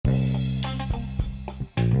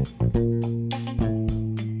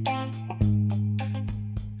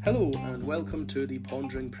Hello and welcome to the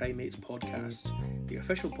Pondering Primates podcast, the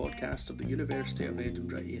official podcast of the University of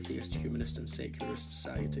Edinburgh Atheist, Humanist and Secularist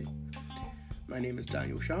Society. My name is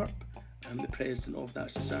Daniel Sharp, I'm the president of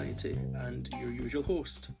that society and your usual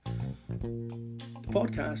host. The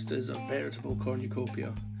podcast is a veritable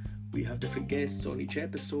cornucopia. We have different guests on each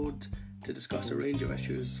episode to discuss a range of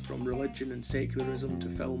issues from religion and secularism to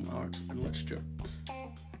film, art and literature.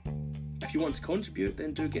 If you want to contribute,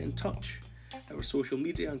 then do get in touch. Our social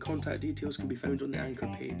media and contact details can be found on the Anchor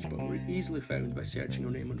page, but we're easily found by searching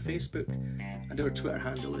our name on Facebook, and our Twitter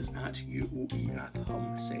handle is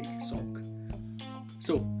 @UOE@HumSecSoc.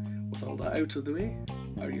 So, with all that out of the way,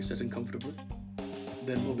 are you sitting comfortably?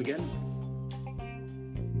 Then we'll begin.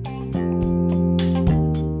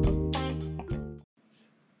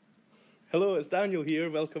 Hello, it's Daniel here.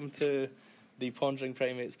 Welcome to the Pondering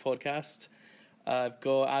Primates podcast. I've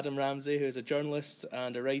got Adam Ramsay, who's a journalist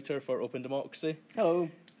and a writer for Open Democracy. Hello.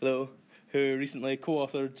 Hello. Who recently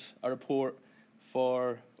co-authored a report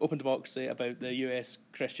for Open Democracy about the US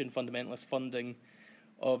Christian fundamentalist funding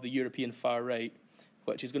of the European far right,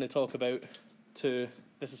 which he's going to talk about to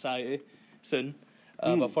the society soon.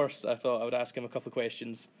 But first, I thought I would ask him a couple of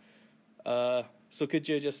questions. So could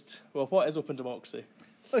you what is Open Democracy?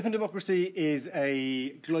 Open Democracy is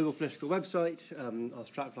a global political website. Our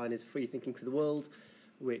strapline is Free Thinking for the World,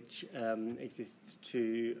 which exists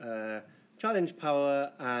to challenge power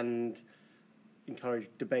and encourage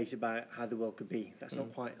debate about how the world could be. That's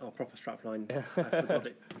not quite our proper strapline. I forgot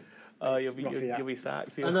it. You'll be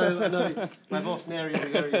sacked. I know. My boss, Mary,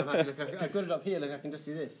 I've got it up here. Look, I can just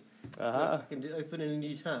do this. I can open in a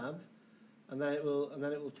new tab, and then it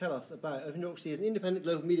will tell us about Open Democracy is an independent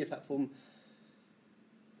global media platform.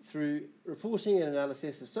 Through reporting and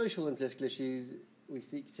analysis of social and political issues, we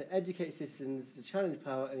seek to educate citizens, to challenge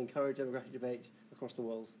power and encourage democratic debate across the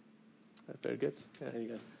world. Very good. Yeah. There you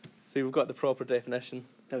go. So we've got the proper definition.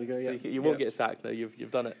 There we go, So yeah. you won't get sacked now,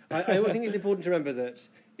 you've done it. I always think it's important to remember that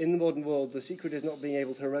in the modern world, the secret is not being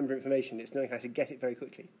able to remember information, it's knowing how to get it very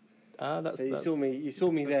quickly. You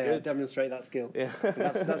saw me there good. Demonstrate that skill. Yeah.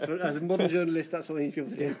 That's as a modern journalist, that's what we need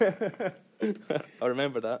people to do. I'll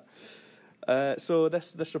remember that. So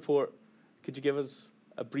this report, could you give us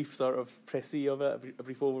a brief sort of précis of it, a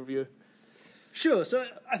brief overview? Sure. So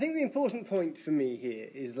I think the important point for me here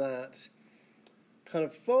is that kind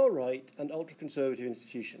of far-right and ultra-conservative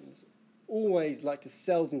institutions always like to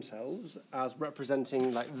sell themselves as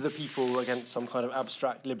representing like the people against some kind of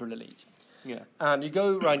abstract liberal elite. Yeah. And you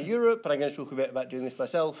go around Europe, and I'm going to talk a bit about doing this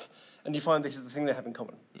myself, and you find this is the thing they have in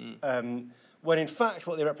common. When in fact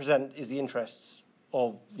what they represent is the interests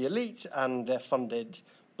of the elite, and they're funded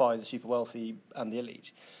by the super wealthy and the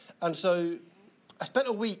elite. And so I spent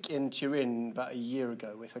a week in Turin about a year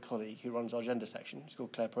ago with a colleague who runs our gender section, she's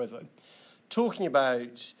called Claire Provo, talking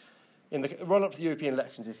about, in the run-up to the European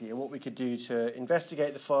elections this year, what we could do to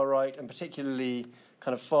investigate the far right, and particularly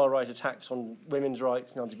kind of far-right attacks on women's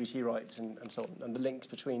rights and LGBT rights and so on, and the links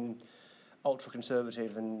between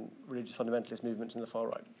ultra-conservative and religious fundamentalist movements in the far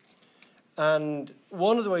right. And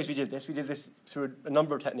one of the ways we did this through a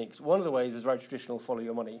number of techniques. One of the ways was very traditional follow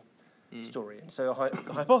your money story. And so the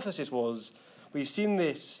hypothesis was we've seen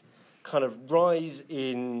this kind of rise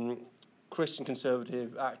in Christian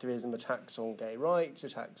conservative activism, attacks on gay rights,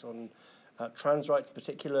 attacks on trans rights in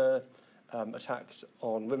particular, attacks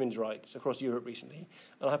on women's rights across Europe recently.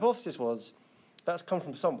 And the hypothesis was that's come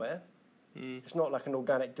from somewhere. It's not like an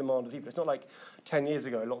organic demand of people. It's not like 10 years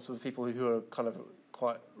ago lots of the people who are kind of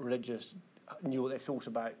quite religious knew what they thought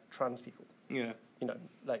about trans people. Yeah. You know,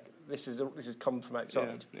 like this has come from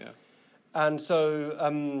outside. Yeah. And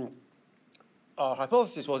so our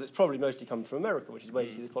hypothesis was it's probably mostly come from America, which is where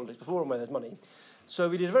you see this politics before and where there's money. So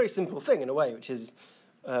we did a very simple thing in a way, which is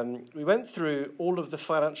we went through all of the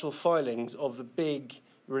financial filings of the big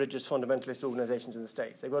religious fundamentalist organisations in the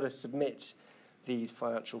States. They've got to submit these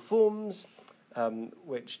financial forms,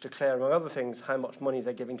 which declare, among other things, how much money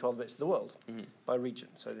they're giving to other bits of the world by region.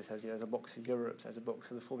 So this has, there's a box for Europe, there's a box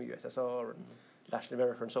for the former USSR and Latin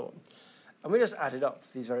America and so on. And we just added up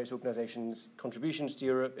these various organisations' contributions to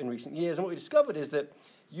Europe in recent years. And what we discovered is that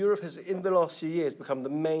Europe has, in the last few years, become the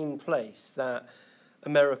main place that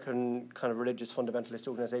American kind of religious fundamentalist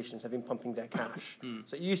organisations have been pumping their cash.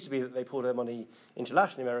 So it used to be that they poured their money into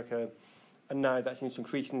Latin America, and now that seems to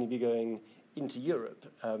increasingly be going into Europe.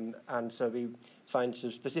 And so we find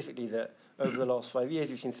specifically that over the last 5 years,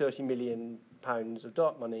 we've seen £30 million of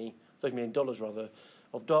dark money, $30 million rather,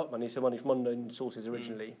 of dark money, so money from unknown sources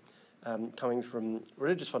originally, coming from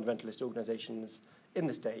religious fundamentalist organisations in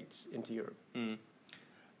the States into Europe.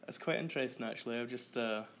 That's quite interesting, actually. I've just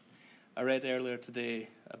I read earlier today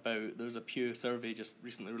about there was a Pew survey just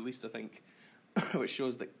recently released, I think, which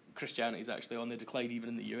shows that Christianity is actually on the decline even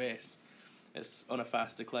in the US. It's on a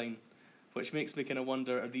fast decline, which makes me kind of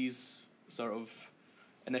wonder, are these sort of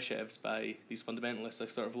initiatives by these fundamentalists a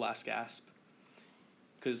sort of last gasp?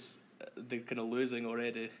 Because they're kind of losing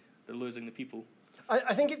already. They're losing the people.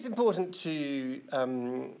 I think it's important to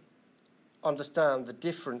understand the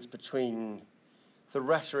difference between the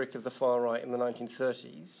rhetoric of the far right in the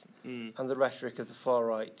 1930s and the rhetoric of the far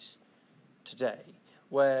right today.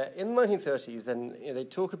 Where in the 1930s, then they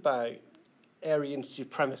talk about Aryan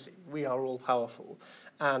supremacy. We are all powerful,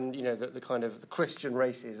 and the kind of the Christian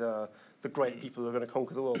races are the great people who are going to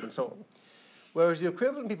conquer the world, and so on. Whereas the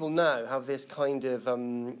equivalent people now have this kind of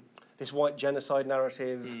this white genocide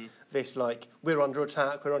narrative, this like we're under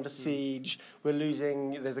attack, we're under siege, we're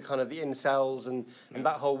losing. There's the kind of the incels and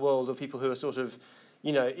that whole world of people who are sort of,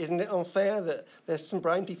 isn't it unfair that there's some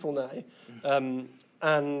brown people now,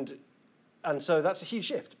 and so that's a huge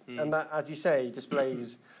shift, and that, as you say,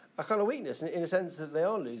 displays a kind of weakness in a sense that they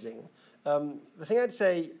are losing. The thing I'd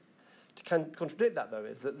say to contradict that though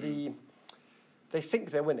is that they think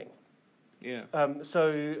they're winning. Yeah.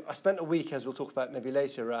 So I spent a week, as we'll talk about maybe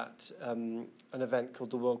later, at an event called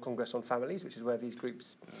the World Congress on Families, which is where these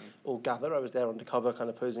groups all gather. I was there undercover, kind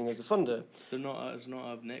of posing as a funder. Is there not a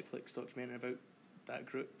Netflix documentary about that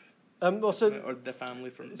group? Or the family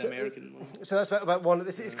from the American one? So that's about one.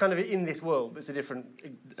 It's kind of in this world, but it's a different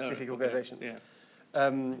specific organisation. Yeah.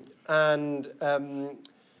 And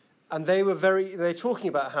they were they're talking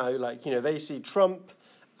about how, they see Trump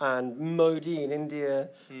and Modi in India,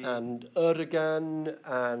 and Erdogan,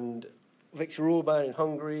 and Viktor Orban in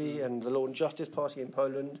Hungary, and the Law and Justice Party in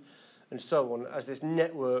Poland, and so on, as this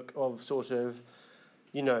network of sort of,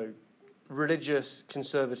 religious,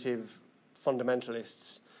 conservative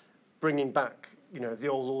fundamentalists bringing back, the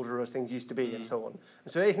old order as things used to be, and so on.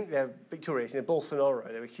 And so they think they're victorious.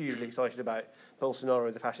 Bolsonaro, they were hugely excited about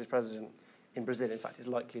Bolsonaro, the fascist president in Brazil. In fact, it's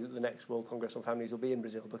likely that the next World Congress on Families will be in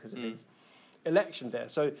Brazil because of his election there.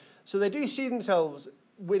 So they do see themselves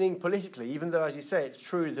winning politically, even though, as you say, it's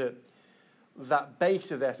true that that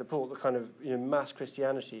base of their support, the kind of mass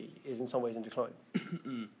Christianity, is in some ways in decline.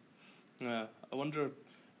 I wonder,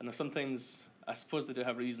 and sometimes I suppose they do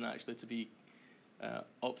have reason actually to be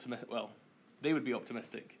optimistic. Well, they would be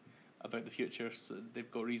optimistic about the future, so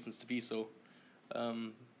they've got reasons to be so.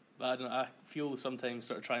 But I feel sometimes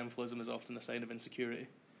sort of triumphalism is often a sign of insecurity.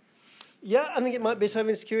 Yeah, I think it might be some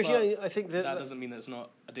insecurity. Well, I think that doesn't mean that it's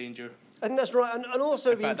not a danger. I think that's right, and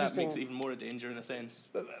also in fact, interesting. That makes it even more a danger in a sense.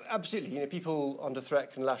 Absolutely, people under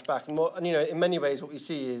threat can lash back, and in many ways, what we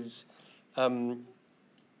see is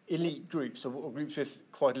elite groups or groups with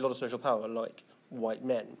quite a lot of social power, like white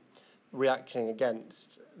men, reacting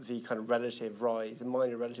against the kind of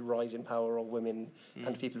minor relative rise in power of women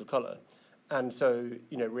and people of colour, and so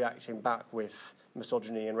reacting back with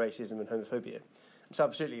misogyny and racism and homophobia. So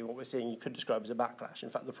absolutely, what we're seeing you could describe as a backlash. In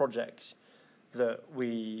fact, the project that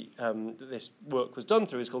that this work was done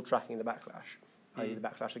through is called Tracking the Backlash, i.e. the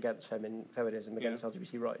backlash against feminism, against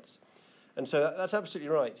LGBT rights. And so that's absolutely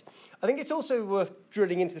right. I think it's also worth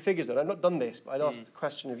drilling into the figures, though. I've not done this, but I'd ask the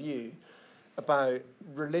question of you about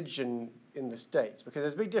religion in the States, because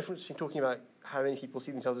there's a big difference between talking about how many people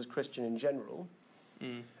see themselves as Christian in general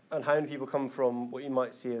and how many people come from what you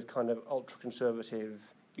might see as kind of ultra-conservative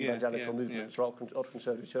evangelical movements or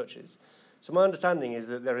ultra-conservative churches. So my understanding is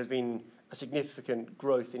that there has been a significant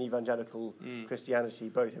growth in evangelical Christianity,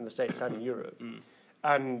 both in the States and in Europe.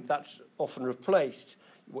 And that's often replaced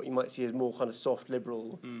what you might see as more kind of soft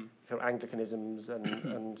liberal kind of Anglicanisms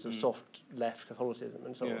and sort of soft left Catholicism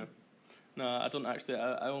and so on. No, I don't actually.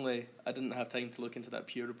 I didn't have time to look into that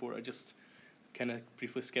Pew report. I just kind of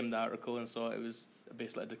briefly skimmed the article and saw it was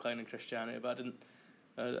basically a decline in Christianity. But I didn't.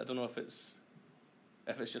 I don't know if it's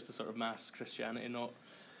just a sort of mass Christianity, not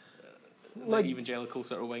the evangelical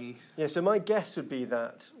sort of wing. Yeah. So my guess would be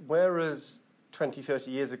that whereas 20, 30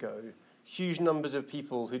 years ago, huge numbers of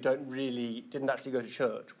people who didn't actually go to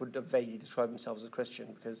church would have vaguely described themselves as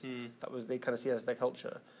Christian because they kind of see it as their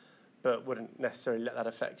culture, but wouldn't necessarily let that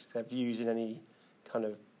affect their views in any kind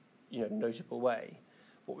of notable way.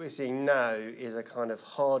 What we're seeing now is a kind of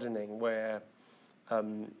hardening where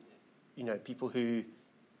people who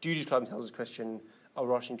do describe themselves as Christian are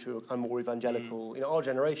rushing to a more evangelical, our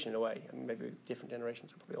generation in a way. I mean, maybe different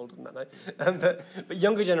generations are probably older than that now. But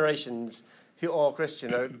younger generations who are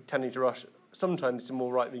Christian are tending to rush sometimes to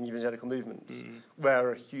more right-wing evangelical movements,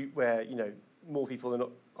 where more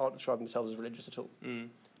people aren't describing themselves as religious at all.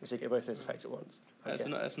 So you get both those effects at once.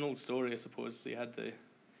 It's an old story, I suppose. So you had the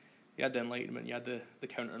Enlightenment, you had the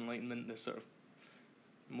counter-Enlightenment, the sort of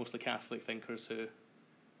mostly Catholic thinkers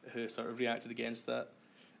who sort of reacted against that.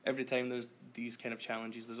 Every time there's these kind of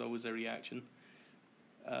challenges, there's always a reaction.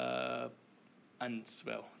 And,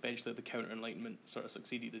 well, eventually the counter-Enlightenment sort of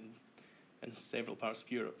succeeded in several parts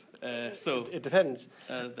of Europe. So it depends.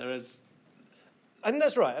 There is... I think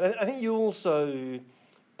that's right. And I think you also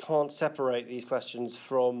can't separate these questions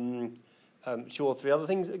from two or three other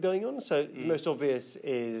things that are going on. So the most obvious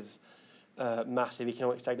is massive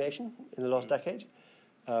economic stagnation in the last decade.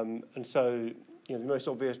 And so, the most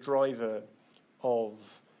obvious driver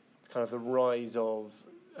of kind of the rise of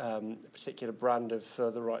a particular brand of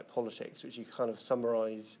further right politics, which you kind of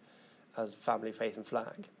summarise as family, faith and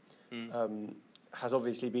flag, has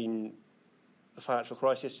obviously been the financial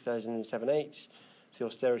crisis, 2007-8, the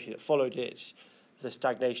austerity that followed it, the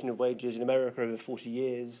stagnation of wages in America over 40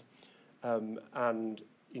 years, and,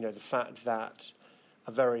 the fact that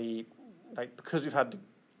because we've had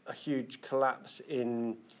a huge collapse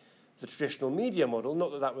in the traditional media model,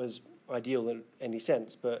 not that was ideal in any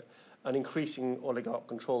sense, but an increasing oligarch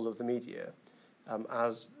control of the media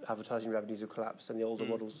as advertising revenues have collapsed and the older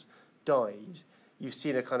models died, you've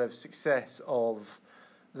seen a kind of success of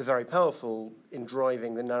the very powerful in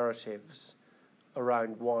driving the narratives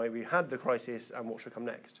around why we had the crisis and what should come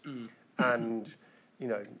next. And,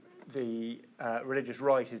 the religious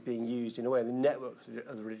right is being used in a way, and the networks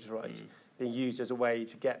of the religious right being used as a way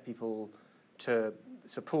to get people to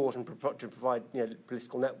support and to provide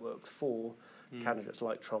political networks for candidates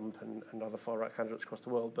like Trump and other far-right candidates across the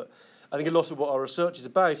world. But I think a lot of what our research is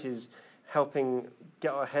about is helping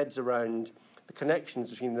get our heads around the connections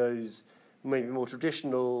between those maybe more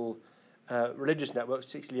traditional religious networks,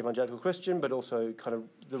 particularly evangelical Christian, but also kind of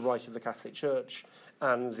the right of the Catholic Church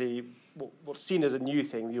and what's seen as a new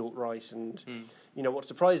thing, the alt-right. And, what's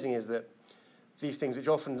surprising is that these things, which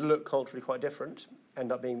often look culturally quite different,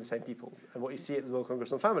 end up being the same people. And what you see at the World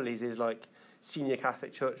Congress on Families is like senior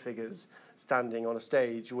Catholic Church figures standing on a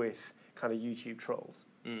stage with kind of YouTube trolls.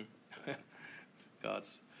 God.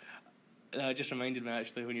 It just reminded me,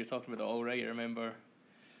 actually, when you were talking about the alt-right, I remember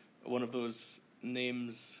one of those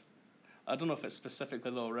names. I don't know if it's specifically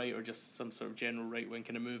the alt-right or just some sort of general right-wing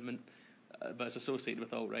kind of movement, but it's associated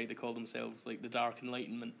with alt-right. They call themselves, like, the Dark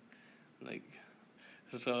Enlightenment. And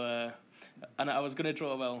I was going to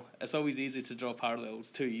draw, well, it's always easy to draw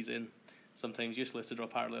parallels, too easy, and sometimes useless to draw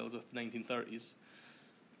parallels with the 1930s.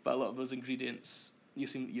 But a lot of those ingredients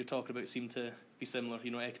you're talking about seem to be similar,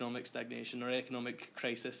 economic stagnation or economic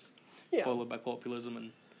crisis, followed by populism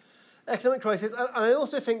and... Economic crisis, and I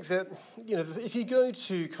also think that, if you go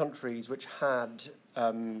to countries which had,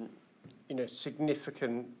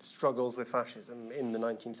 significant struggles with fascism in the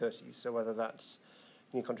 1930s, so whether that's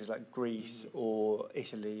countries like Greece or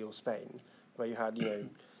Italy or Spain, where you had,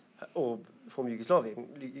 or former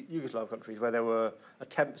Yugoslav countries, where there were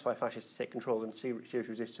attempts by fascists to take control and serious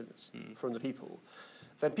resistance from the people,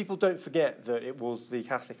 then people don't forget that it was the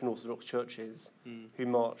Catholic and Orthodox churches who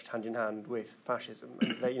marched hand in hand with fascism.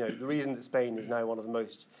 And the reason that Spain is now one of the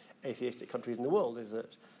most atheistic countries in the world is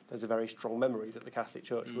that there's a very strong memory that the Catholic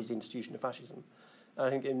Church was the institution of fascism. And I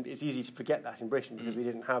think it's easy to forget that in Britain because we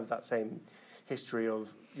didn't have that same history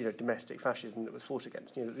of domestic fascism that was fought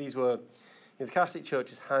against. These were the Catholic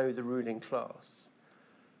Church is how the ruling class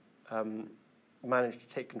managed to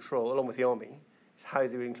take control, along with the army. It's how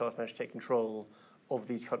the ruling class managed to take control of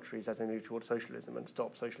these countries as they move towards socialism and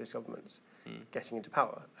stop socialist governments getting into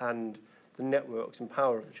power. And the networks and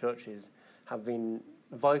power of the churches have been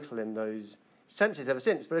vital in those senses ever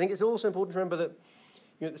since. But I think it's also important to remember that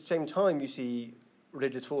at the same time you see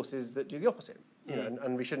religious forces that do the opposite.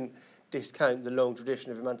 And we shouldn't discount the long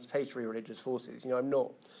tradition of emancipatory religious forces. I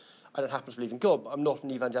don't happen to believe in God, but I'm not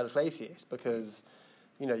an evangelical atheist because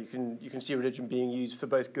you can see religion being used for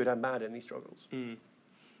both good and bad in these struggles.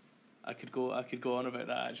 I could go on about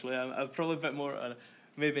that, actually. I'm probably a bit more,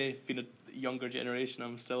 maybe being a younger generation,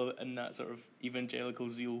 I'm still in that sort of evangelical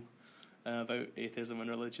zeal about atheism and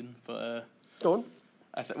religion. But go on.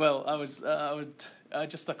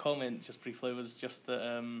 Just a comment, just briefly, was just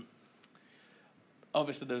that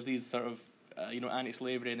obviously there's these sort of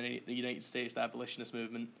anti-slavery in the United States. The abolitionist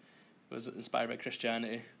movement was inspired by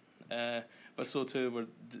Christianity, but so too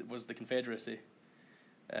was the Confederacy.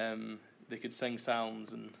 They could sing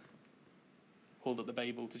psalms and hold up the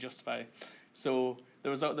Bible to justify. So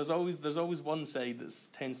there's always one side that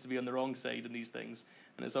tends to be on the wrong side in these things,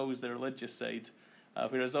 and it's always the religious side.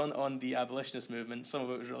 Whereas on the abolitionist movement, some of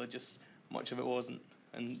it was religious, much of it wasn't,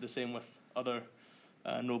 and the same with other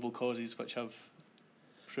noble causes which have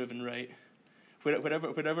proven right.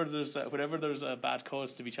 Wherever there's a bad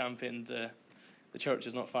cause to be championed, the church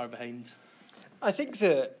is not far behind. I think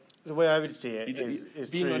that The way I would see it is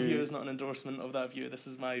being through... on here is not an endorsement of that view. This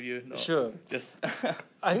is my view. No, sure. Just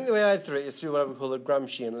I think the way I'd through it is through what I would call a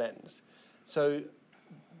Gramscian lens. So,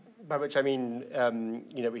 by which I mean,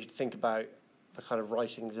 we should think about the kind of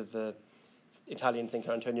writings of the Italian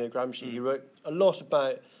thinker Antonio Gramsci. He wrote a lot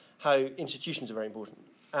about how institutions are very important.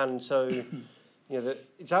 And so,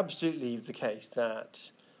 it's absolutely the case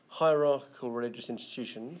that hierarchical religious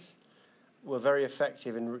institutions were very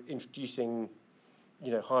effective in introducing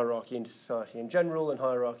hierarchy into society in general, and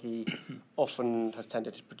hierarchy often has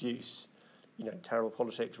tended to produce, terrible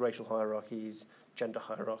politics, racial hierarchies, gender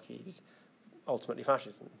hierarchies, ultimately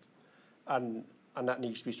fascism. And that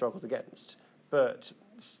needs to be struggled against. But,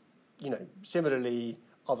 similarly,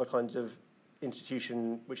 other kinds of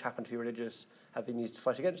institution which happen to be religious have been used to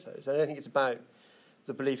fight against those. And I don't think it's about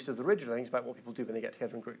the beliefs of the religion, I think it's about what people do when they get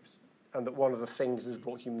together in groups. And that one of the things that has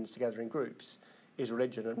brought humans together in groups is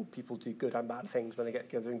religion, and people do good and bad things when they get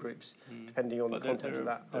together in groups, depending on the content of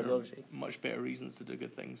that ideology. Much better reasons to do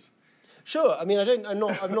good things. Sure. I mean, I'm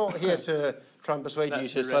not here to try and persuade you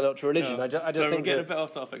to sign up to religion. No. I just sorry, think we're getting a bit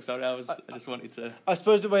off topic. Sorry, I just wanted to. I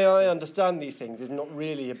suppose the way I understand these things is not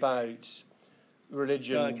really about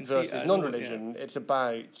religion versus non-religion. It's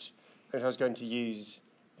about, if I was going to use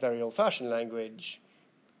very old-fashioned language,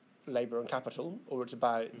 labour and capital, or it's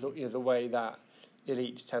about the way that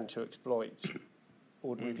elites tend to exploit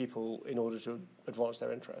ordinary people in order to advance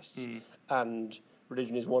their interests. And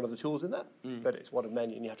religion is one of the tools in that, but it's one of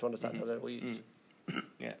many, and you have to understand how they're all used.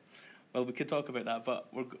 Yeah. Well, we could talk about that, but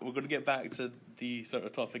we're going to get back to the sort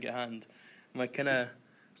of topic at hand. My kind of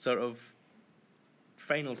sort of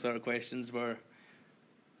final sort of questions were,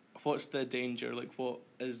 what's the danger? Like, what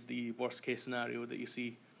is the worst case scenario that you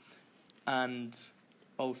see? And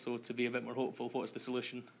also, to be a bit more hopeful, what's the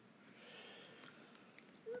solution?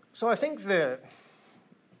 So I think that...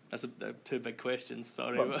 That's two big questions,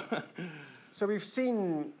 sorry. Well, so we've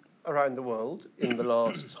seen around the world in the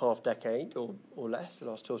last half decade or less, the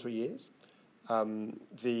last 2 or 3 years,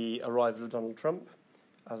 the arrival of Donald Trump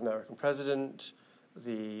as American president,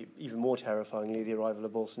 even more terrifyingly, the arrival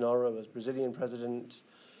of Bolsonaro as Brazilian president,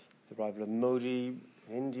 the arrival of Modi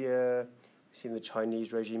in India. We've seen the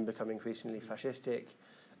Chinese regime become increasingly fascistic.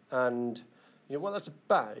 And what that's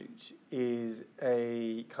about is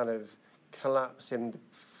a kind of collapse in the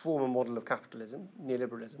former model of capitalism,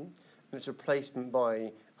 neoliberalism, and its replacement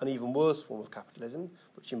by an even worse form of capitalism,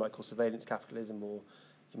 which you might call surveillance capitalism, or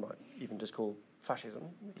you might even just call fascism,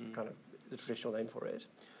 which is kind of the traditional name for it.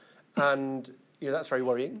 And that's very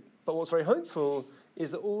worrying. But what's very hopeful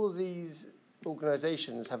is that all of these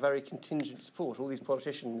organisations have very contingent support. All these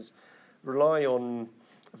politicians rely on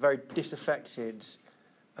a very disaffected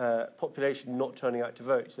population not turning out to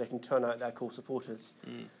vote, so they can turn out their core supporters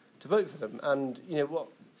to vote for them. And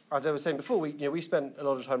as I was saying before, we spent a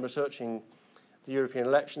lot of time researching the European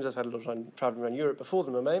elections. I've had a lot of time travelling around Europe before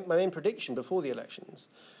them. And my main prediction before the elections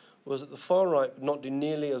was that the far right would not do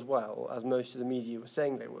nearly as well as most of the media were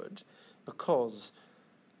saying they would, because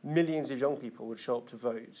millions of young people would show up to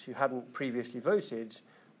vote who hadn't previously voted,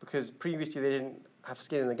 because previously they didn't have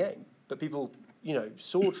skin in the game. But people,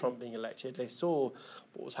 saw Trump being elected, they saw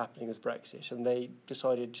what was happening with Brexit, and they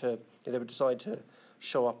decided to, they would decide to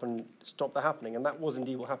show up and stop that happening. And that was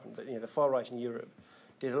indeed what happened. But, the far right in Europe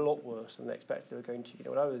did a lot worse than they expected they were going to.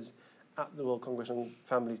 When I was at the World Congress on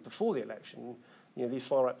Families before the election, these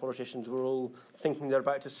far right politicians were all thinking they're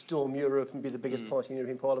about to storm Europe and be the biggest party in the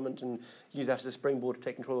European Parliament and use that as a springboard to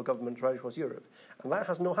take control of government right across Europe. And that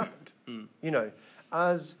has not happened.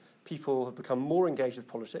 As people have become more engaged with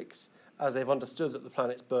politics, as they've understood that the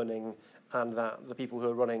planet's burning and that the people who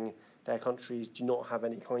are running their countries do not have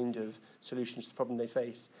any kind of solutions to the problem they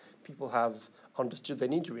face, people have understood they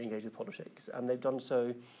need to re-engage with politics, and they've done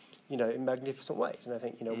so, in magnificent ways. And I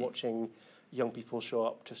think, watching young people show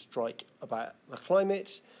up to strike about the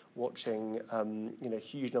climate, watching,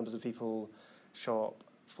 huge numbers of people show up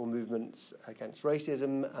for movements against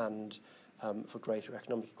racism and for greater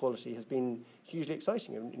economic equality has been hugely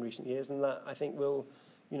exciting in recent years, and that, I think, will,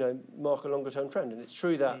 mark a longer-term trend. And it's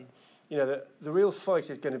true that, the real fight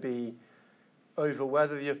is going to be over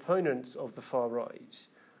whether the opponents of the far right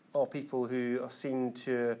are people who are seen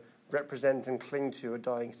to represent and cling to a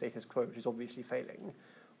dying status quo, which is obviously failing,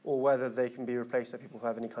 or whether they can be replaced by people who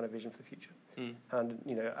have any kind of vision for the future. And,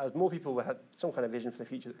 as more people have some kind of vision for the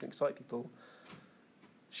future that can excite people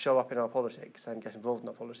show up in our politics and get involved in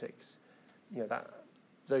our politics, that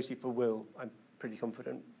those people will, I'm pretty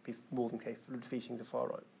confident, be more than capable of defeating the far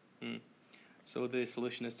right. So the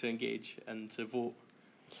solution is to engage and to vote.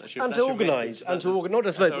 And to organise, not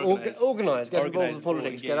just vote, but organise, get involved with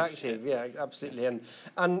politics, get active, yeah, absolutely.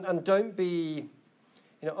 And don't be,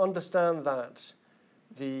 understand that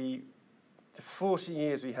the 40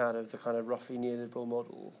 years we had of the kind of roughly neoliberal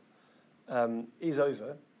model is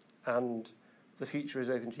over, and the future is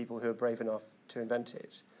open to people who are brave enough to invent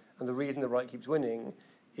it. And the reason the right keeps winning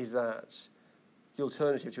is that the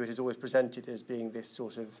alternative to it is always presented as being this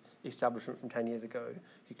sort of establishment from 10 years ago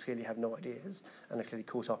who clearly have no ideas and are clearly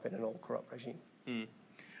caught up in an old corrupt regime.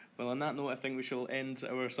 Well, on that note, I think we shall end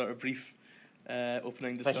our sort of brief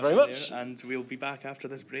opening discussion. Thank you very much. There, and we'll be back after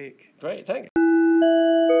this break. Great, thanks.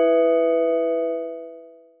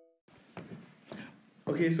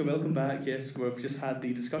 Okay, so welcome back. Yes, we've just had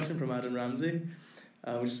the discussion from Adam Ramsay,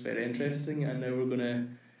 which is very interesting, and now we're going to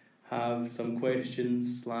have some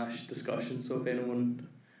questions / discussion. So if anyone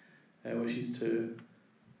wishes to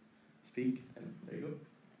speak, there you go.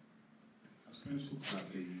 I was going to talk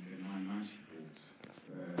about the 990 report,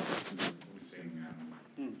 reporting the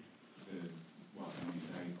money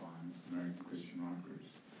paid by American Christian right groups.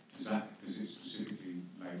 Does it specifically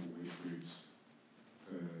label which groups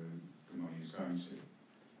the money is going to?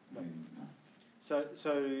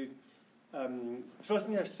 So first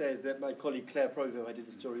thing I have to say is that my colleague Claire Provo, I did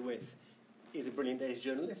the story with, is a brilliant data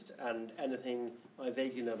journalist, and anything I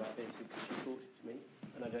vaguely know about this is because she taught it to me,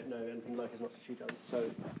 and I don't know anything like as much as she does, so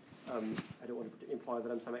I don't want to imply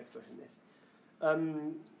that I'm some expert in this.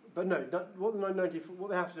 But no, what the 990, what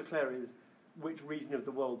they have to declare is which region of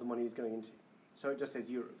the world the money is going into. So it just says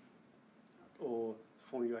Europe, or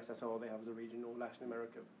former USSR they have as a region, or Latin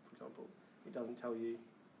America, for example. It doesn't tell you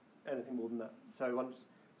anything more than that. So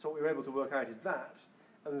what we were able to work out is that,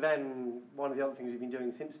 and then one of the other things we've been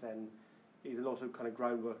doing since then is a lot of kind of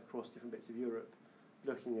groundwork across different bits of Europe,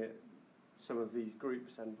 looking at some of these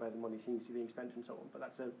groups and where the money seems to be being spent and so on. But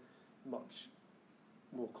that's a much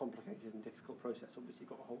more complicated and difficult process. Obviously, you've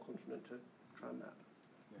got a whole continent to try and map.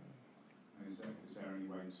 Yeah. And is there any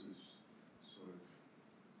way to sort of,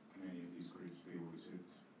 can any of these groups be audited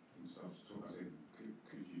themselves? As in,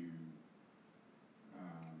 could you,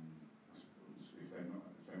 I suppose, if they're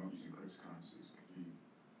not using cryptocurrencies, could you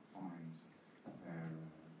find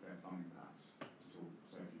their funding paths at all?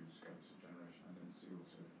 So if you go to generation identity or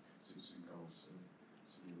to citizen goals, so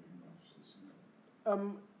you're looking at citizen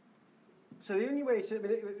goals. So the only way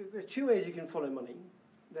there's two ways you can follow money.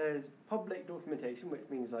 There's public documentation, which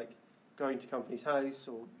means like going to company's house,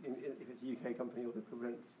 or if it's a UK company or the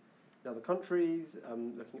equivalent in other countries,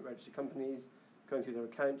 looking at registered companies, going through their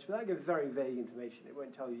accounts. But that gives very vague information. It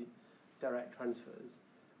won't tell you direct transfers.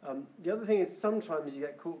 The other thing is sometimes you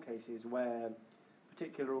get court cases where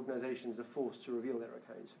particular organisations are forced to reveal their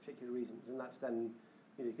accounts for particular reasons, and that's then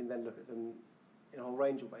you can then look at them in a whole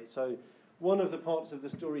range of ways. So one of the parts of the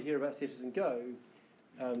story here about Citizen Go,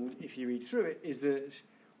 if you read through it, is that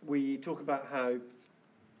we talk about how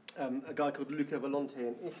a guy called Luca Volonte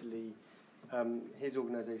in Italy, his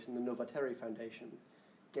organisation, the Novatere Foundation,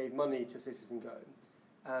 gave money to Citizen Go.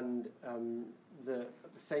 And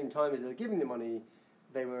at the same time as they were giving the money,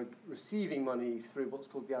 they were receiving money through what's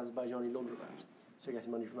called the Azerbaijani laundromat. So getting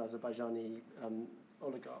money from Azerbaijani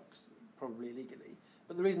oligarchs, probably illegally.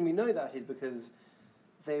 But the reason we know that is because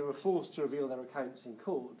they were forced to reveal their accounts in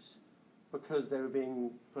court because they were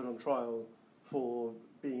being put on trial for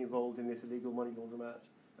being involved in this illegal money laundromat.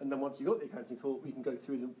 And then once you got the accounts in court, we can go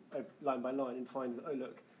through them line by line and find that, oh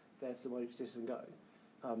look, there's the money to Citizen Go.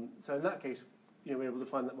 So in that case, we're able to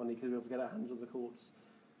find that money because we were able to get our hands on the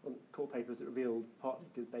court papers that revealed, partly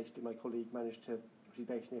because basically my colleague managed to, she's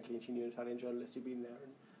based in Italy and she knew an Italian journalist who'd been there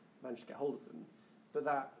and managed to get hold of them. But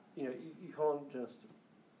that, you can't just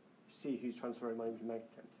see who's transferring money between bank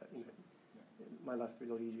accounts. That, my life would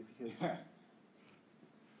be a lot easier if you could. Yeah.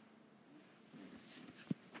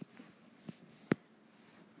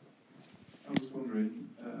 I was wondering,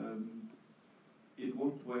 in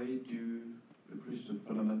what way do the Christian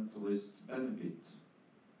fundamentalists benefit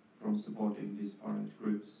from supporting these far-right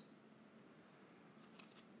groups?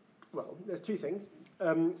 Well, there's two things.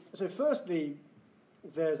 So firstly,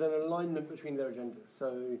 there's an alignment between their agendas.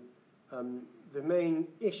 So the main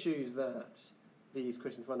issues that these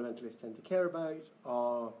Christian fundamentalists tend to care about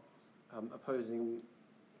are opposing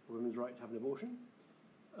women's right to have an abortion,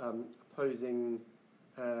 opposing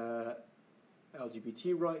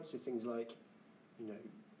LGBT rights, so things like,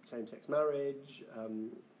 same-sex marriage,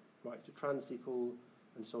 rights of trans people,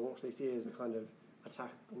 and so on, which they see as a kind of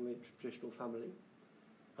attack on the traditional family.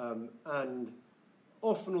 And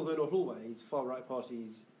often, although not always, far-right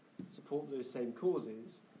parties support those same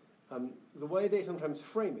causes. The way they sometimes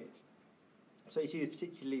frame it, so you see this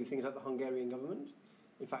particularly with things like the Hungarian government.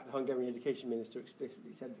 In fact, the Hungarian education minister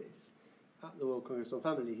explicitly said this at the World Congress on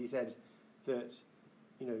Families. He said that,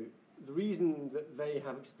 the reason that they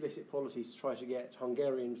have explicit policies to try to get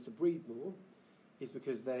Hungarians to breed more is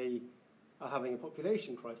because they are having a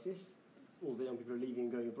population crisis. All the young people are leaving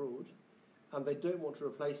and going abroad, and they don't want to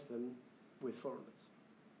replace them with foreigners.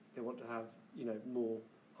 They want to have, more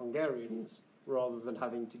Hungarians rather than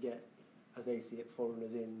having to get, as they see it,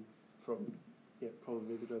 foreigners in from,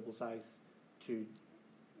 probably the global south to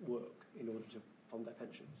work in order to fund their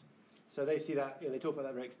pensions. So they see that, they talk about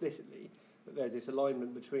that very explicitly, that there's this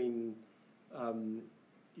alignment between,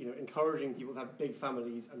 encouraging people to have big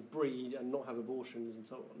families and breed and not have abortions and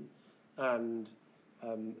so on, and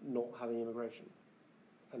not having immigration.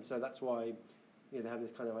 And so that's why, they have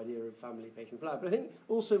this kind of idea of family, patient, flag. But I think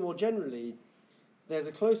also more generally, there's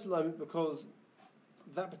a close alignment because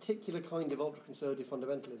that particular kind of ultra-conservative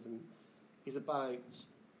fundamentalism is about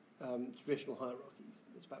traditional hierarchies.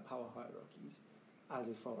 It's about power hierarchies, as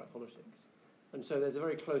is far-right politics. And so there's a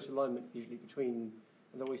very close alignment usually between,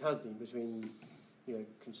 and there always has been, between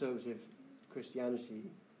conservative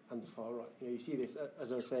Christianity and the far right. You see this,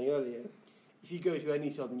 as I was saying earlier, if you go to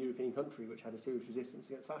any southern European country which had a serious resistance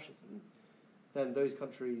against fascism, then those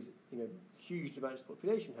countries, huge amounts of the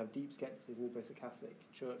population have deep scepticism with both the Catholic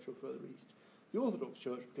Church or further east, the Orthodox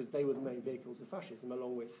Church, because they were the main vehicles of fascism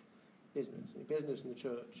along with business. Business and the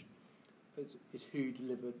Church is who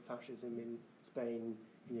delivered fascism in Spain,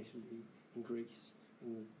 in Italy, in Greece,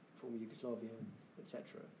 in the former Yugoslavia,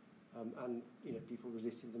 etc. And people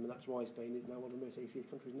resisted them, and that's why Spain is now one of the most atheist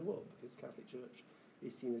countries in the world, because the Catholic Church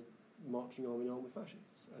is seen as marching arm in arm with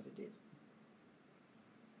fascists, as it did.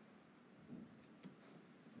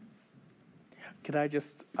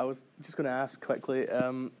 I was just going to ask quickly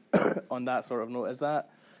on that sort of note,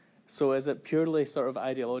 is it purely sort of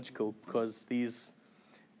ideological because these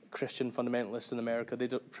Christian fundamentalists in America,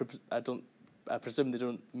 I presume they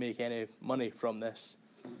don't make any money from this.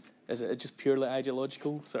 Is it just purely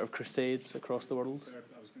ideological, sort of crusades across the world?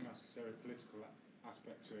 I was going to ask, is there a political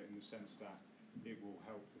aspect to it in the sense that it will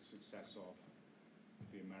help the success of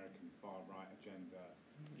the American far-right agenda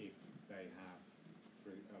if they have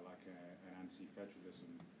an anti-federalism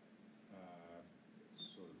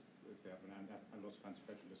if they have lots of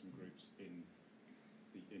anti-federalism groups in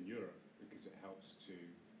Europe, because it helps to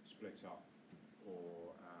split up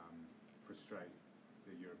or frustrate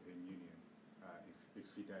the European Union. If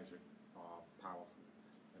Fidesz are powerful,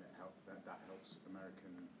 then that helps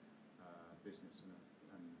American business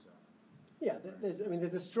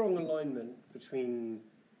there's a strong alignment between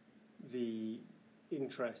the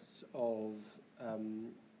interests of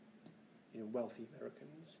wealthy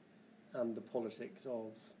Americans and the politics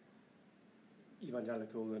of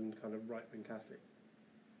evangelical and kind of right-wing Catholic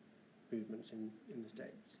movements in the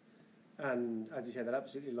States. And as you say, that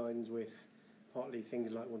absolutely aligns with partly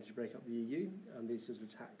things like wanting to break up the EU and these sorts of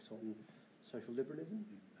attacks on social liberalism.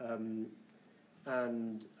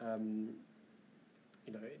 And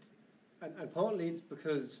partly it's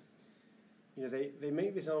because they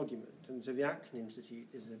make this argument, and so the Acton Institute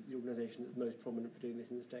is the organisation that's most prominent for doing this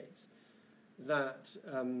in the States, that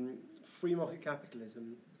free market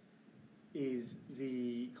capitalism is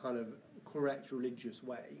the kind of correct religious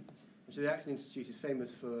way. And so the Acton Institute is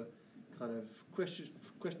famous for kind of Christian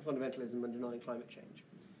fundamentalism and denying climate change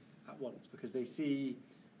at once, because they see,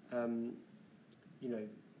 the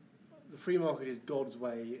free market is God's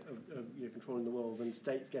way of controlling the world, and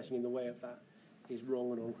states getting in the way of that is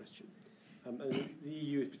wrong and unchristian. And the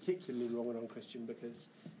EU is particularly wrong and unchristian because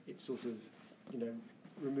it's sort of,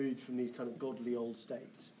 removed from these kind of godly old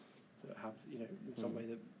states that have, in some way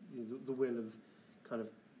the will of kind of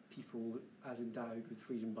people as endowed with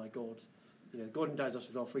freedom by God. God endows us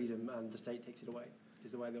with our freedom, and the state takes it away.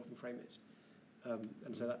 Is the way they often frame it.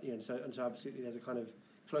 And so that, so absolutely, there's a kind of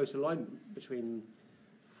close alignment between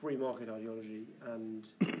free market ideology and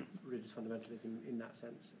religious fundamentalism in that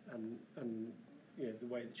sense, and the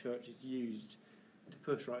way the church is used to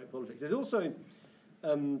push right politics. There's also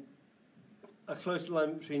a close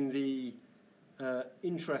alignment between the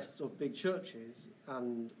interests of big churches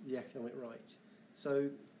and the economic right. So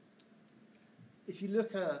if you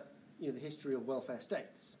look at the history of welfare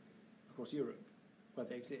states across Europe, where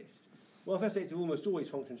they exist, welfare states have almost always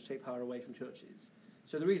functioned to take power away from churches.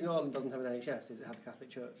 So the reason Ireland doesn't have an NHS is it had the Catholic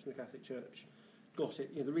Church, and the Catholic Church got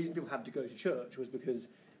it. The reason people had to go to church was because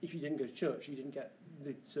if you didn't go to church, you didn't get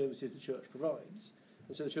the services the church provides.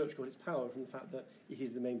 And so the church got its power from the fact that it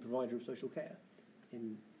is the main provider of social care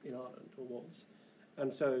in Ireland, or was.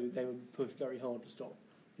 And so they were pushed very hard to stop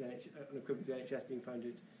the NHS, an equivalent of the NHS being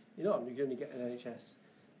founded in Ireland. You could only get an NHS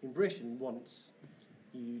in Britain once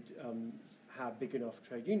you'd had big enough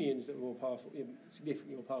trade unions that were more powerful,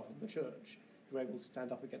 significantly more powerful than the church, who were able to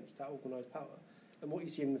stand up against that organised power. And what you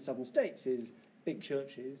see in the southern states is big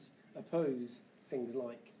churches oppose things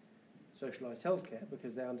like socialised healthcare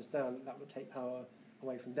because they understand that would take power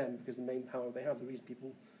away from them, because the main power they have, the reason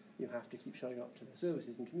people have to keep showing up to their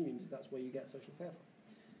services and communities, that's where you get social care from.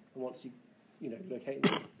 And once you locate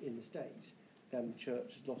them in the state, then the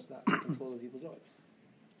church has lost that control of people's lives.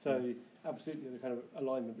 So absolutely the kind of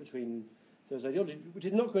alignment between those ideologies, which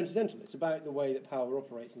is not coincidental. It's about the way that power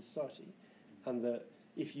operates in society, and that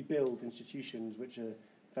if you build institutions which are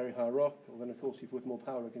very hierarchical, then of course people with more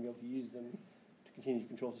power are going to be able to use them to continue to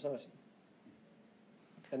control society.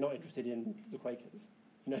 They're not interested in the Quakers,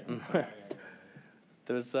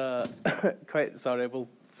 There's quite sorry, 1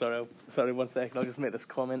 second. I'll just make this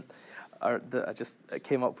comment. It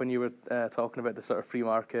came up when you were talking about the sort of free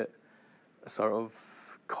market sort of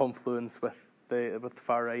confluence with the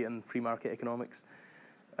far right and free market economics.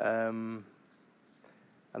 I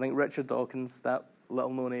think Richard Dawkins, that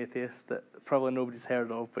little-known atheist that probably nobody's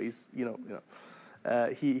heard of, but he's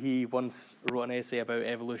he once wrote an essay about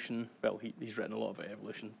evolution. Well, he's written a lot about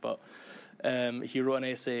evolution, but he wrote an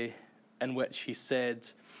essay in which he said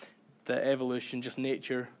that evolution, just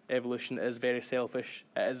nature, evolution is very selfish.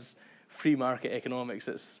 It is free market economics.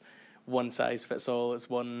 It's one size fits all. It's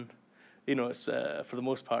one, it's for the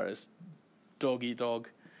most part, it's dog eat dog,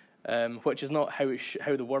 which is not how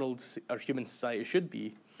the world or human society should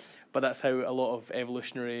be, but that's how a lot of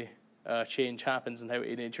evolutionary change happens and how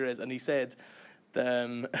nature is. And he said,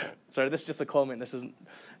 sorry, this is just a comment. This isn't.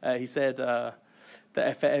 He said that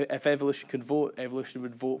if evolution could vote, evolution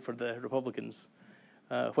would vote for the Republicans,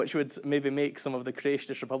 which would maybe make some of the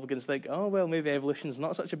creationist Republicans think, oh well, maybe evolution is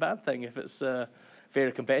not such a bad thing if it's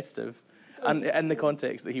very competitive. And in the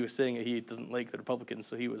context that he was saying it, he doesn't like the Republicans,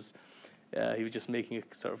 so he was just making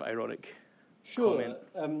a sort of ironic comment.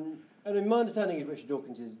 I mean, my understanding is Richard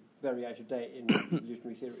Dawkins is very out of date in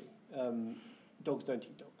evolutionary theory. Dogs don't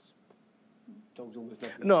eat dogs. Dogs almost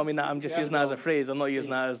never. No, I mean, I'm just using that as a phrase. I'm not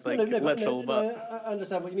using that as literal. But I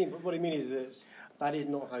understand what you mean. But what I mean is that is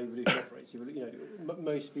not how evolution operates.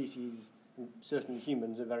 Most species, certainly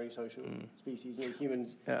humans, are very social species.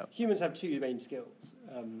 Humans have two main skills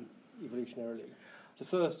evolutionarily. The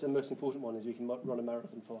first and most important one is we can run a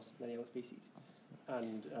marathon faster than any other species.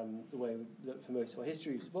 And the way that for most of our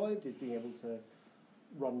history we've survived is being able to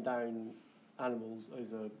run down animals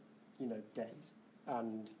over, days.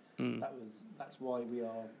 And that's why we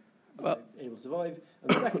are able to survive. And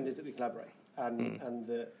the second is that we collaborate. And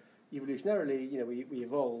that evolutionarily, we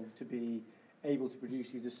evolved to be able to produce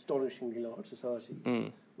these astonishingly large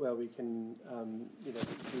societies where we can, do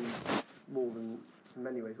more than, in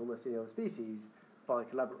many ways, almost any other species by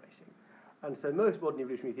collaborating. And so most modern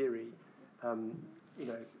evolutionary theory,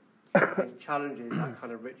 challenges that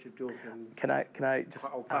kind of Richard Dawkins. Can I just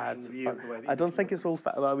add? I don't think it's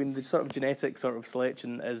old-fashioned. I mean, the sort of genetic sort of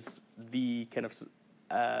selection is the kind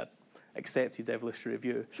of accepted evolutionary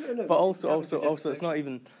view. Sure, no, but also, it's not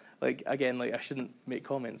even I shouldn't make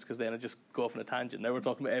comments because then I just go off on a tangent. Now we're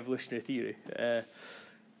talking about evolutionary theory,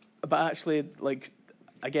 but actually,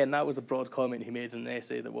 again, that was a broad comment he made in an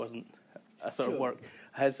essay that wasn't a sort of work.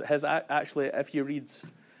 Has actually, if you read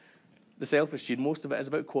The Selfish Gene, most of it is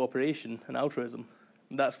about cooperation and altruism.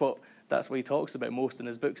 And that's what he talks about most in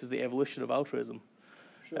his books, is the evolution of altruism.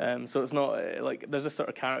 Sure. So it's not there's a sort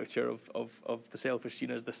of caricature of The Selfish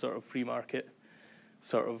Gene as this sort of free market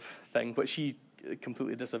sort of thing, which he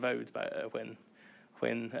completely disavowed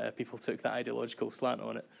when people took that ideological slant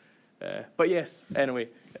on it. But yes, anyway,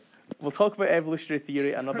 we'll talk about evolutionary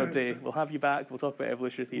theory another day. We'll have you back. We'll talk about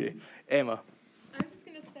evolutionary theory. Emma. I was just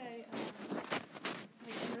going to say,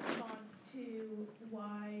 in response to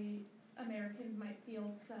why Americans might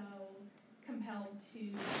feel so compelled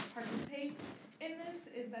to participate in this,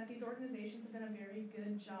 is that these organizations have done a very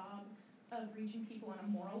good job of reaching people on a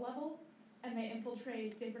moral level, and they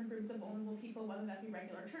infiltrate different groups of vulnerable people, whether that be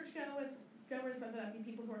regular churchgoers, whether that be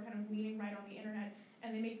people who are kind of leaning right on the internet,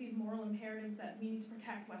 and they make these moral imperatives that we need to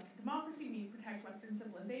protect Western democracy, we need to protect Western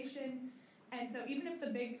civilization. And so even if the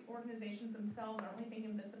big organizations themselves are only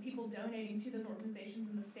thinking of this, the people donating to those organizations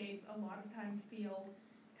in the States a lot of times feel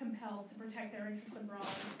compelled to protect their interests abroad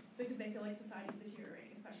because they feel like society is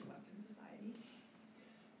deteriorating, especially Western society.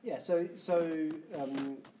 Yeah, so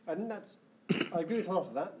I think I agree with half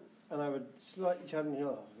of that, and I would slightly challenge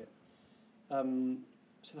another half of it.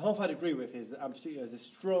 So the half I'd agree with is that absolutely there's this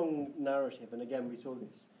strong narrative, and again we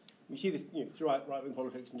see this throughout right-wing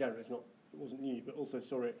politics in general. It wasn't new, but also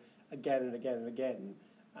saw it again and again and again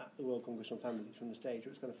at the World Congress on Families from the stage,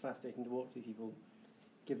 where it's kind of fascinating to watch these people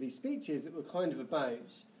give these speeches that were kind of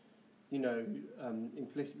about,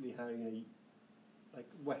 implicitly how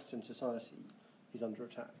Western society is under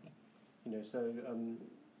attack,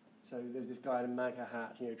 So there's this guy in a MAGA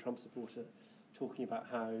hat, Trump supporter, talking about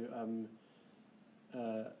how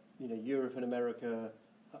Europe and America,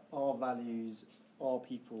 our values, our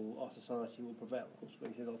people, our society will prevail. Of course,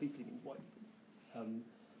 when he says our people, he means white people.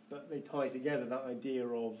 But they tie together that idea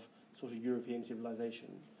of sort of European civilization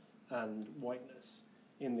and whiteness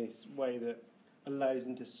in this way that allows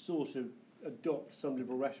them to sort of adopt some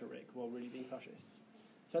liberal rhetoric while really being fascists.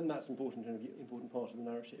 So I think that's important and an important part of the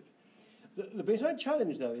narrative. The bit I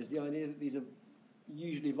challenge, though, is the idea that these are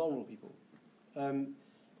usually vulnerable people.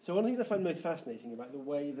 So one of the things I find most fascinating about the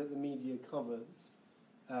way that the media covers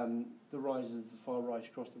the rise of the far right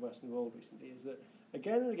across the Western world recently is that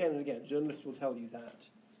again and again and again, journalists will tell you that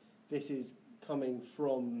this is coming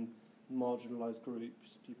from marginalised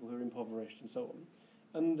groups, people who are impoverished and so on.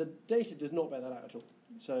 And the data does not bear that out at all.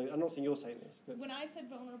 So I'm not saying you're saying this, but... When I said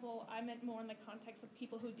vulnerable, I meant more in the context of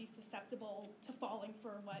people who would be susceptible to falling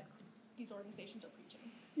for what these organizations are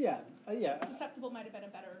preaching. Yeah. Susceptible might have been a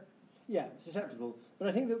better... Yeah, susceptible. But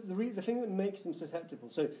I think that the thing that makes them susceptible...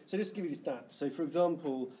 So just to give you the stats. So, for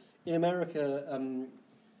example, in America,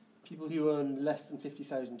 people who earn less than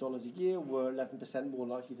 $50,000 a year were 11% more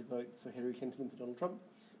likely to vote for Hillary Clinton than for Donald Trump.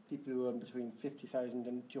 People who earn between $50,000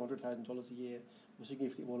 and $200,000 a year were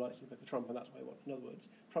significantly more likely to vote for Trump, and that's why he won. In other words,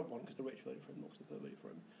 Trump won because the rich voted for him, not because the poor voted for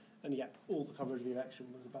him. And yet, all the coverage of the election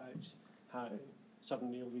was about how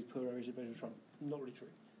suddenly all these poor areas had voted for Trump. Not really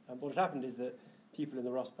true. What had happened is that people in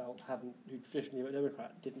the Rust Belt who traditionally voted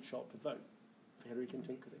Democrat, didn't show up to vote for Hillary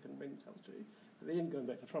Clinton because they couldn't bring themselves to. But they didn't go and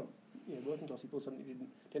vote for Trump. Working class people suddenly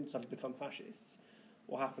didn't suddenly become fascists.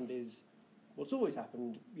 What happened is what's always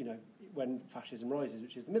happened, when fascism rises,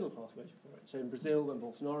 which is the middle class voted for it. So in Brazil, when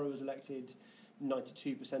Bolsonaro was elected,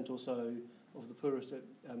 92% or so of the poorest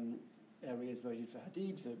areas voted for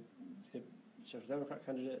Haddad, the Social Democrat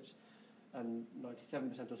candidate, and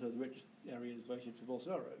 97% or so of the richest areas voted for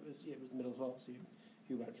Bolsonaro. It was the middle class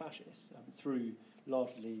who went fascist through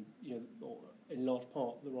largely, or in large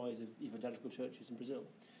part, the rise of evangelical churches in Brazil.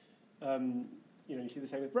 You see the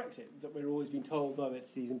same with Brexit, that we're always being told,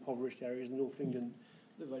 it's these impoverished areas in North England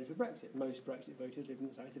that voted for Brexit. Most Brexit voters live in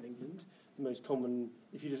the south of England. The most common,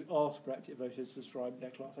 if you just ask Brexit voters to describe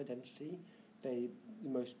their class identity, the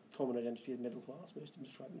most common identity is middle class. Most of them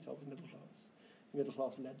describe themselves as middle class. The middle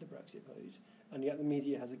class led the Brexit vote, and yet the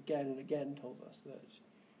media has again and again told us that,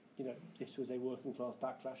 this was a working class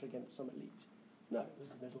backlash against some elite. No, it was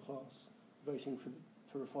the middle class voting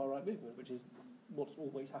for a far right movement, which is what's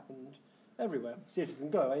always happened everywhere. Citizen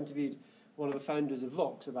Go. I interviewed one of the founders of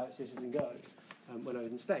Vox about Citizen Go when I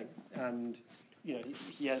was in Spain, and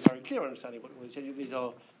he had a very clear understanding of what he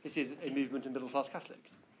said. This is a movement of middle class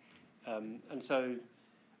Catholics, So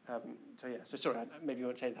sorry, maybe you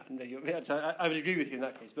won't say that. So I would agree with you in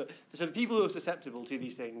that case. But so the people who are susceptible to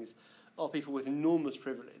these things are people with enormous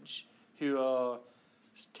privilege who are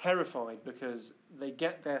terrified because they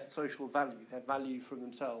get their social value, their value from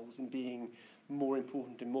themselves in being more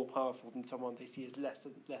important and more powerful than someone they see as less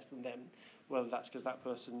than them, whether that's because that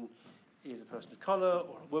person is a person of colour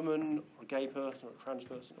or a woman or a gay person or a trans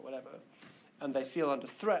person or whatever. And they feel under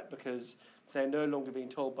threat because they're no longer being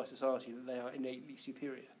told by society that they are innately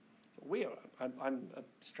superior. We are. I'm a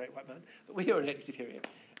straight white man, but we are innately superior,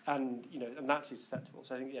 and and that is susceptible.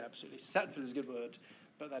 So I think, absolutely, susceptible is a good word,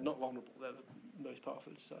 but they're not vulnerable. They're the most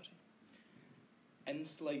powerful in society. In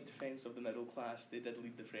slight defence of the middle class, they did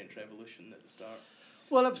lead the French Revolution at the start.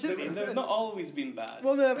 Well, absolutely. They've not always been bad.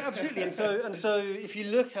 Well, no, absolutely. and so, if you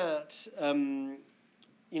look at the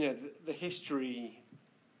history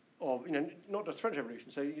of not just the French Revolution.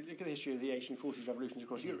 So you look at the history of the 1840s revolutions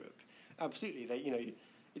across Europe. Absolutely,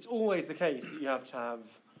 it's always the case that you have to have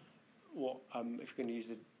what, if you're going to use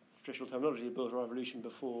the traditional terminology, a bourgeois revolution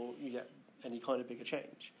before you get any kind of bigger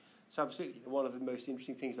change. So absolutely, one of the most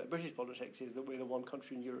interesting things about British politics is that we're the one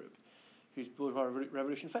country in Europe whose bourgeois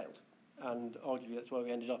revolution failed, and arguably that's why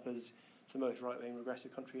we ended up as the most right-wing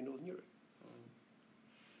regressive country in Northern Europe.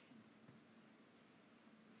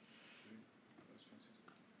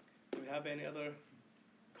 Do we have any other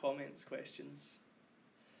comments, questions?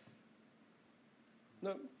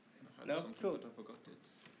 No. No? Cool. But I forgot it.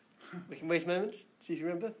 We can wait a moment, see if you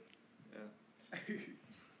remember. Yeah.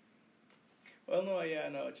 Well, no,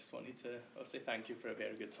 I just wanted to say thank you for a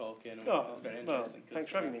very good talk. It was very interesting. Thanks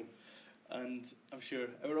for having me. And I'm sure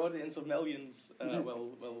our audience of millions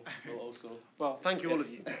will also. Well, thank you all of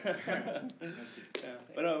you.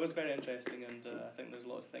 But no, it was very interesting, and I think there's a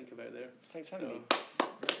lot to think about there. Thanks for having me.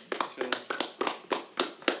 Sure.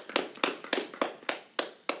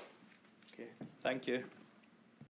 Okay, thank you.